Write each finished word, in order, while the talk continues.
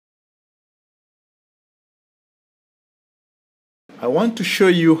I want to show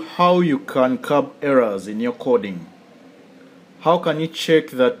you how you can curb errors in your coding. How can you check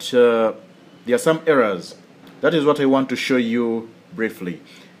that there are some errors? That is what I want to show you briefly.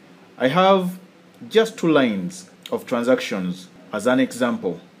 I have just 2 lines of transactions as an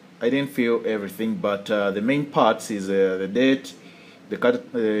example. I didn't fill everything, but the main parts is the date,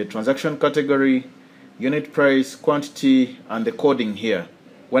 the transaction category, unit price, quantity, and the coding here.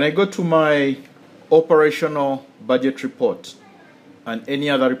 When I go to my operational budget report and any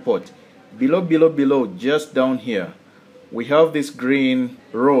other report, below, just down here, we have this green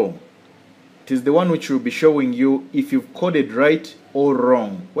row. It is the one which will be showing you if you've coded right or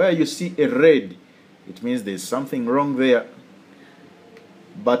wrong. Where you see a red, it means there's something wrong there.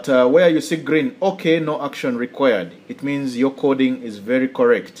 But where you see green, okay, no action required, it means your coding is very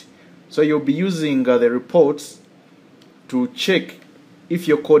correct. So you'll be using the reports to check if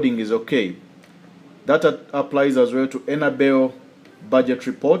your coding is okay. That applies as well to Enabel budget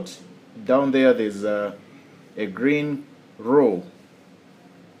report. Down there, there's a green row.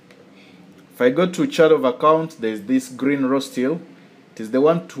 If I go to chart of account, there's this green row still. It is the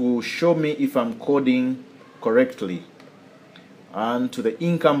one to show me if I'm coding correctly. And to the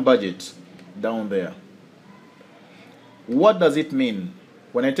income budget down there. What does it mean?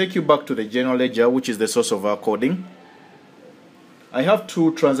 When I take you back to the general ledger, which is the source of our coding, I have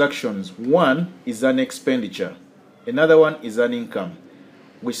 2 transactions. One is an expenditure, another one is an income.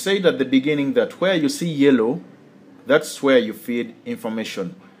 We said at the beginning that where you see yellow, that's where you feed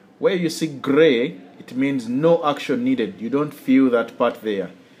information. Where you see gray, it means no action needed. You don't fill that part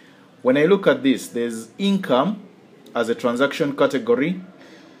there. When I look at this, there's income as a transaction category,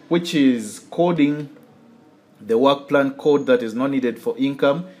 which is coding the work plan code that is not needed for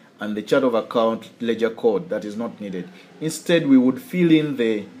income and the chart of account ledger code that is not needed. Instead, we would fill in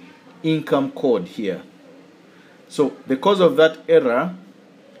the income code here. So because of that error,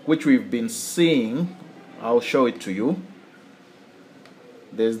 which we've been seeing, I'll show it to you.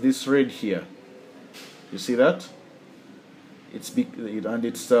 There's this red here. You see that? It's big, and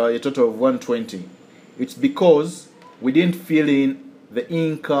it's a total of 120. It's because we didn't fill in the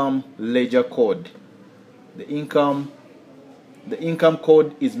income ledger code. The income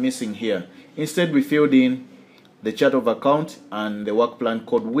code is missing here. Instead, we filled in the chart of account and the work plan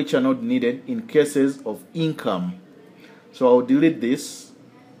code, which are not needed in cases of income. So I'll delete this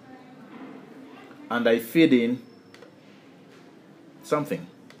and I feed in something.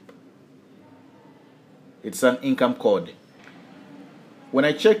 It's an income code. When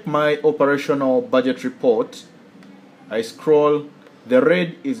I check my operational budget report, I scroll, the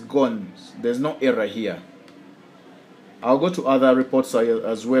red is gone. There's no error here. I'll go to other reports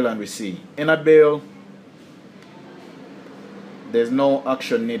as well and we see Enabel, there's no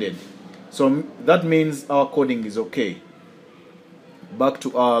action needed. So that means our coding is okay. Back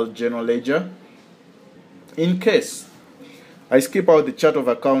to our general ledger. In case I skip out the chart of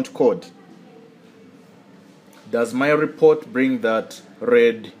account code, does my report bring that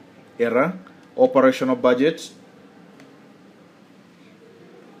red error? Operational budget.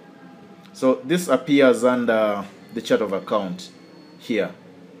 So this appears under the chart of account here,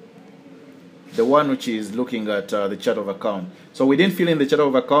 the one which is looking at the chart of account. So we didn't fill in the chart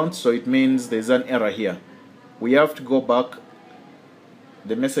of account, so it means there's an error here. We have to go back.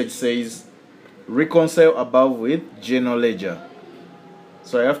 The message says reconcile above with general ledger.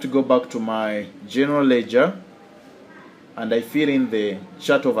 So I have to go back to my general ledger and I fill in the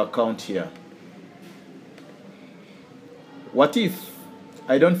chart of account here. What if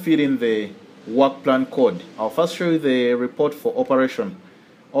I don't fill in the work plan code? I'll first show you the report for operation.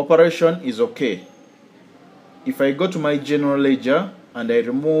 Operation is okay. If I go to my general ledger and I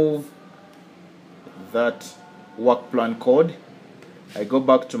remove that work plan code, I go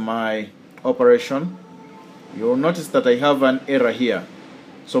back to my operation, you'll notice that I have an error here.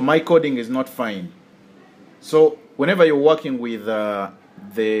 So my coding is not fine. So whenever you're working with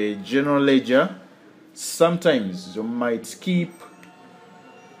the general ledger, sometimes you might skip.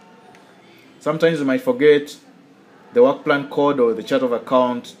 Sometimes you might forget the work plan code or the chart of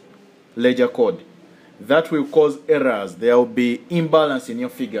account ledger code. That will cause errors. There will be imbalance in your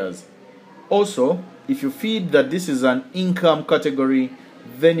figures. Also, if you feed that this is an income category,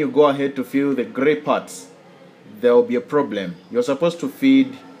 then you go ahead to fill the gray parts, there will be a problem. You're supposed to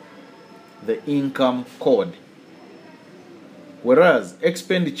feed the income code. Whereas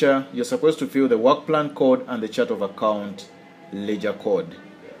expenditure, you're supposed to fill the work plan code and the chart of account ledger code.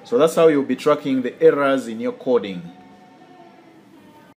 So that's how you'll be tracking the errors in your coding.